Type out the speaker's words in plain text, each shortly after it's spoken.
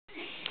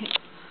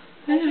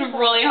like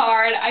really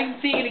hard. I can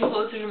see it getting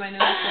closer to my nose.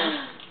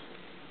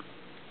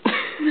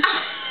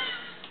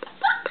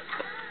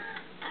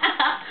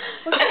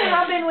 What's gonna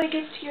happen when it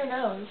gets to your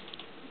nose?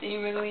 Do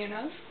you wiggle your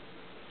nose?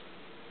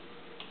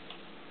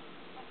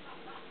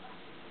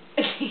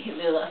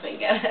 You're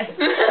laughing at it.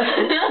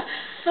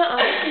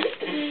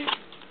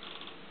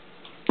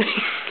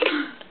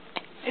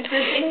 It's a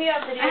thing.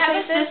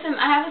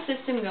 I have a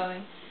system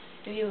going.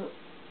 If you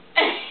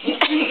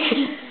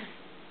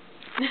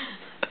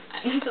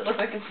I need to look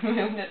like it's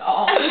moved at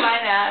all.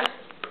 Mine has.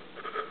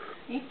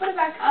 You put it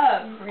back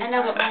up. I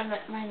know, but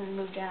mine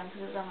moved down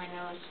because it's on my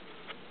nose.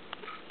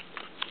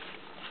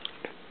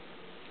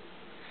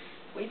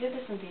 We did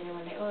this one the other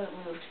one day. Oh, it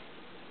moved.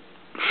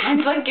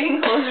 Mine's like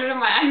getting closer to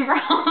my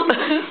eyebrows.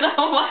 It's so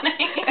funny.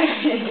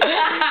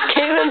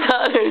 Caitlin's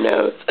on her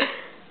nose.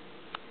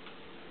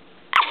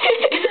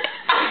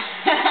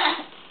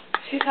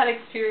 She's had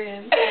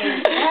experience. I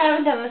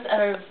haven't done this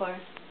ever before.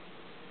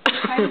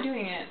 How are you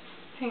doing it?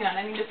 Hang on,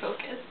 I need to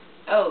focus.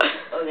 Oh,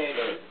 there it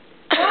is.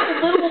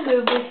 Not little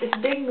movements, it's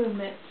big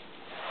movements.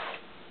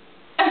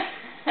 So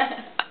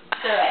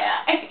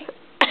yeah.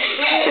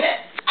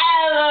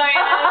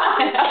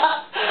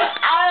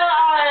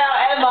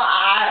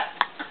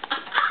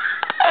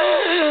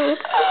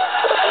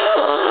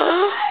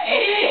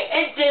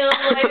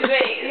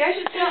 You guys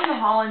should sit out in the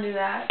hall and do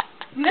that.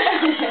 We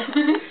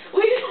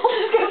just all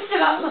just gonna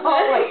sit out in the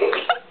hallway.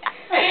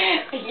 I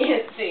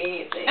can't see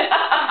anything.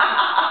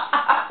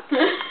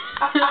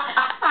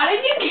 How did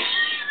you get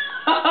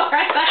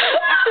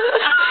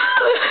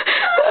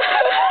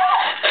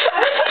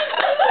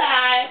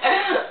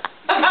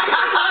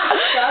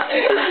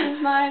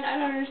mine? I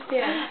don't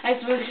understand. I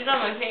smooshed it on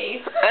my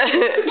face.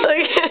 Look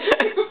at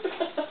her.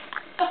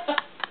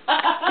 I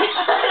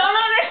don't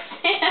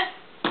understand.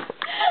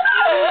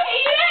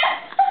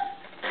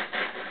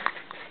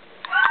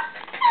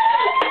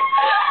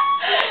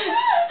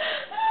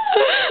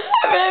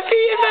 I'm gonna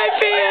pee in my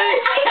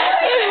pants.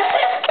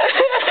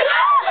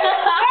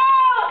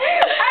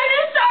 I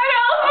just started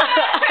over.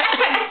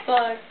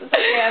 Fuck. It's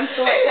okay, I'm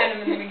still like kind of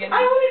in the beginning. I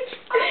want to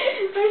try.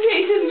 My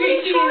face is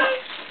reaching.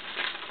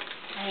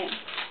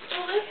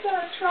 Melissa,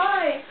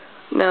 try.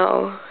 No.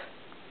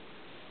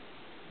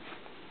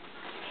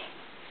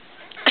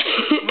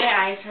 My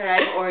eyes hurt. I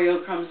have Oreo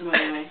crumbs in my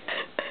eye.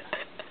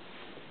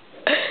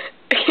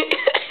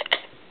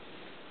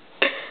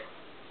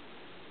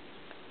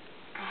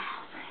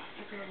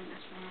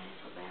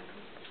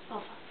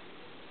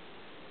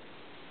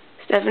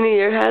 Stephanie,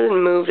 your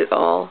hasn't moved at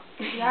all.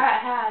 Yeah,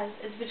 it has.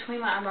 It's between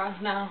my eyebrows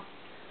now.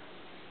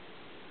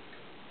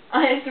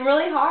 It's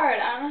really hard.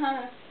 I don't know how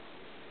to...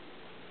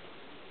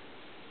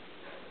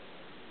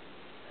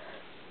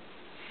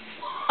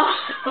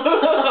 I don't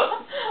know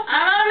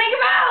how to make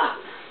it out.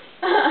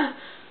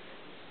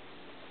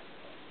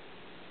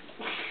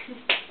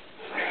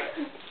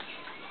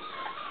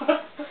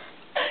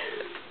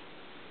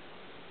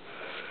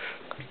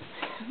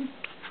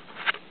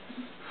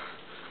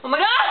 Oh my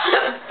god!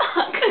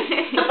 Fuck.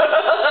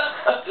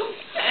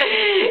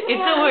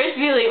 It's the worst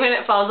feeling when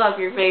it falls off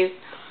your face.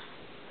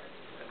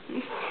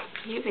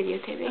 You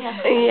videotaping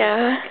us?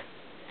 Yeah.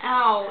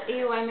 Ow.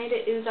 Ew, I made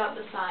it ooze out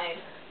the side.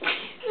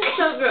 It's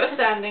so gross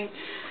sounding.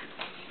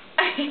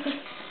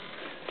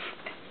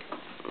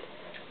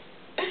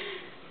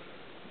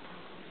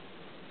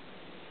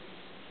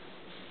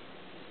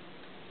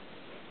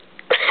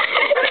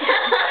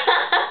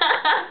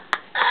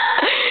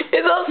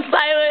 It's all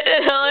silent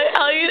and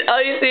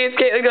all you see is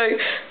Caitlin going.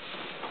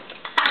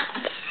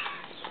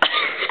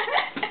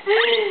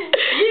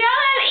 You know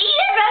how to eat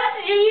it,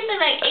 but you're using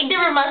like 8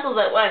 different muscles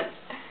at once.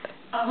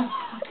 Oh.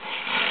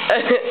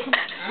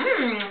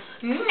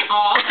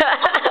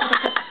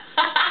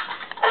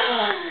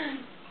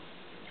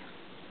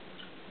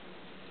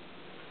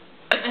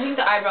 I think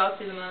the eyebrows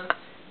do the most.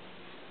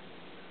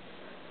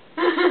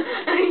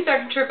 And you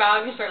start to trip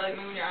out if you start like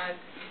moving your eyes.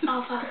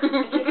 Oh fuck.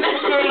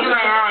 It's hurting in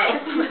my eye.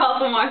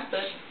 Also watch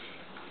this.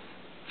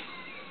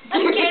 I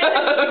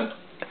can't.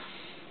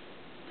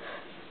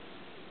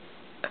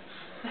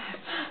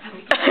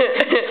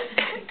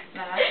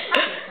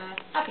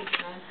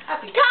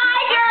 Happy.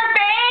 Tiger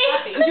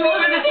face! Do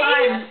one at a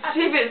time.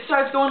 See if it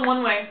starts going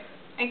one way.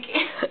 I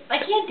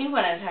can't do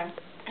one at a time.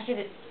 I can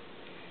do.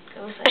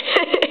 Go this way.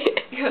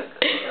 Go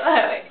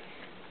that way.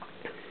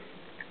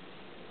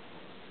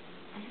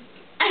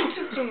 I'm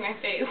touching my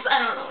face. I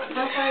don't know what I'm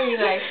How doing. far are you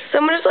guys?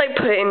 Someone just like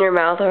put it in your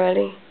mouth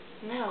already.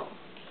 No.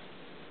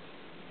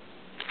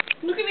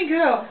 Look at me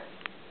go.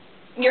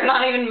 You're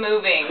not even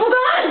moving. Hold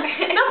on.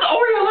 That's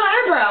Oreo on my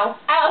eyebrow.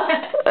 Ow.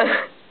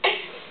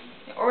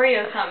 The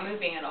Oreo's not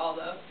moving at all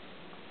though.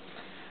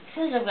 I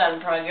feel like I've gotten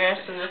progress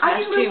in the I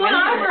past can 2 move one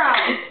minutes. eyebrow.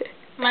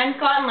 Mine's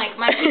gotten like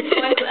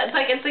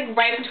it's like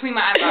right between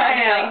my eyebrows. I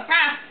know. Like,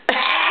 ah.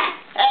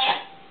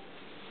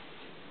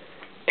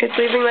 It's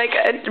leaving like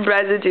a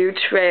residue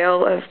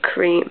trail of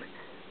cream.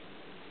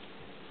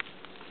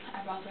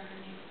 Eyebrows are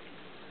hurting.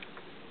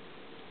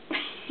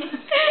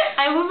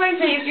 I move my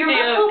face Your too.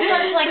 muscles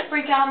start to like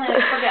freak out and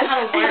then forget how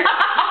to work. They're,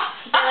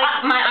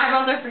 like my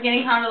eyebrows are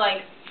forgetting how to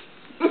like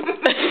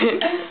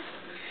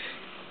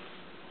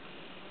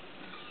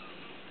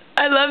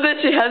I love that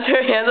she has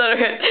her hands on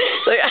her head.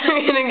 Like,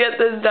 I'm gonna get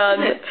this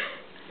done.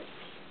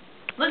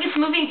 Look, it's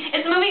moving.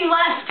 It's moving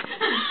left.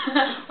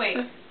 Wait.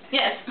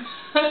 Yes.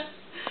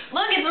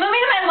 Look, it's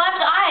moving to my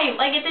left eye,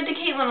 like it did to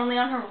Caitlin, only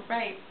on her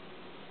right.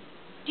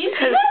 Do you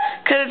see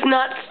that? Because it's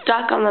not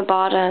stuck on the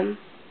bottom.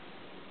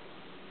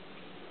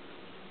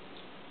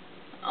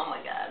 Oh my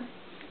god.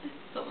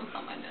 It's almost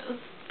on my nose.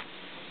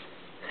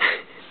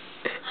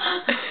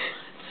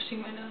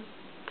 Touching my nose.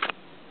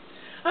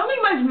 I don't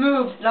think mine's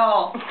moved at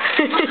all. It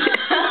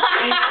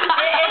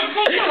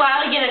takes a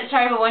while to get it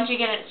started, but once you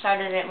get it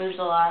started, it moves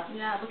a lot.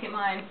 Yeah, look at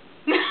mine.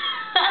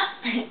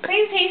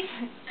 Please.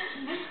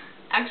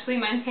 Actually,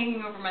 mine's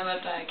hanging over my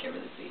left eye. I can't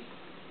really see.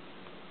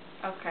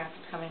 Oh crap,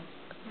 it's coming.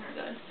 Oh my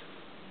god.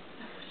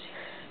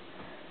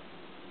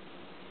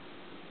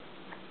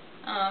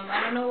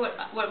 I don't know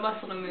what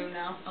muscle to move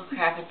now. Oh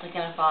crap, it's like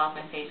gonna fall off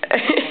my face.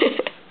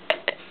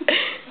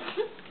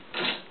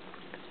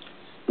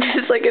 This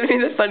is like gonna be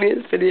the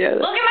funniest video.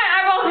 Look at my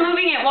eyeballs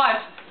moving it.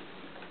 Watch.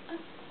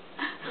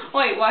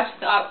 Wait, watch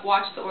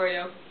the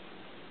Oreo.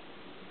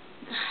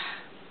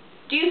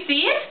 Do you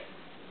see it?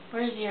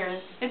 Where's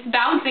yours? It's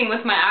bouncing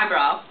with my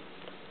eyebrow.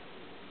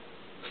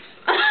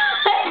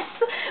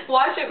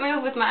 Watch it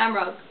move with my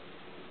eyebrows.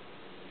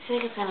 I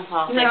think it's gonna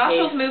fall off My my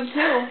nostrils face. move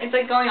too. It's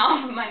like going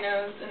off of my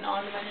nose and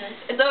onto my nose.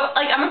 It's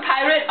like I'm a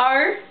pirate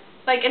R.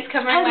 Like it's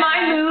covering Has my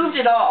mine eyes. moved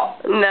at all?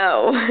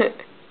 No.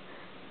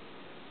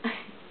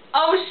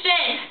 Oh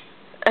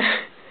shit!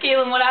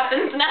 Caitlin, what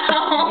happens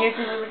now? You have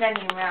to move it on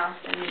your mouth,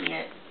 you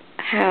idiot.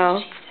 How?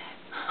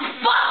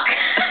 Fuck!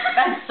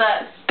 That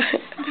sucks.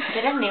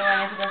 Get a new one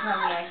if it doesn't have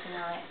the accent.